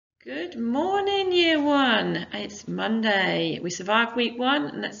Good morning, year one. It's Monday. We survived week one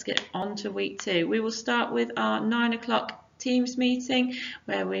and let's get on to week two. We will start with our 9 o'clock Teams meeting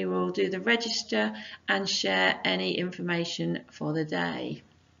where we will do the register and share any information for the day.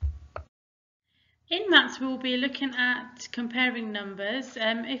 In maths, we will be looking at comparing numbers.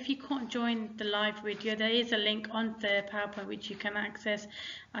 If you can't join the live video, there is a link on the PowerPoint which you can access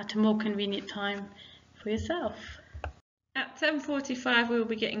at a more convenient time for yourself. At 10:45 we will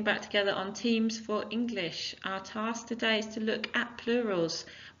be getting back together on Teams for English. Our task today is to look at plurals.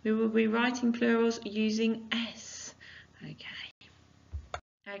 We will be writing plurals using S.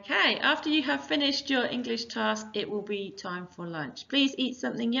 Okay, after you have finished your English task, it will be time for lunch. Please eat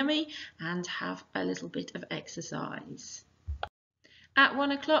something yummy and have a little bit of exercise. At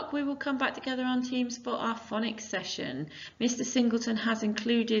 1 o'clock we will come back together on Teams for our phonics session. Mr. Singleton has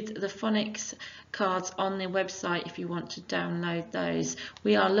included the phonics cards on the website if you want to download those.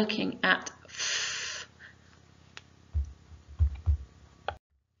 We are looking at F.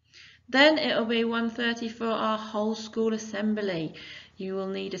 Then it will be 1:30 for our whole school assembly. You will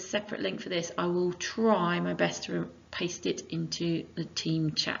need a separate link for this. I will try my best to paste it into the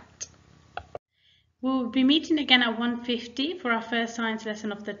team chat. We'll be meeting again at 1:50 for our first science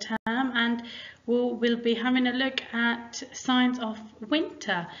lesson of the term, and we'll be having a look at signs of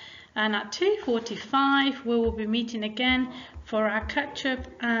winter. And at 2:45 we will be meeting again for our catch-up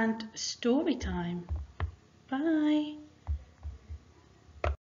and story time. Bye.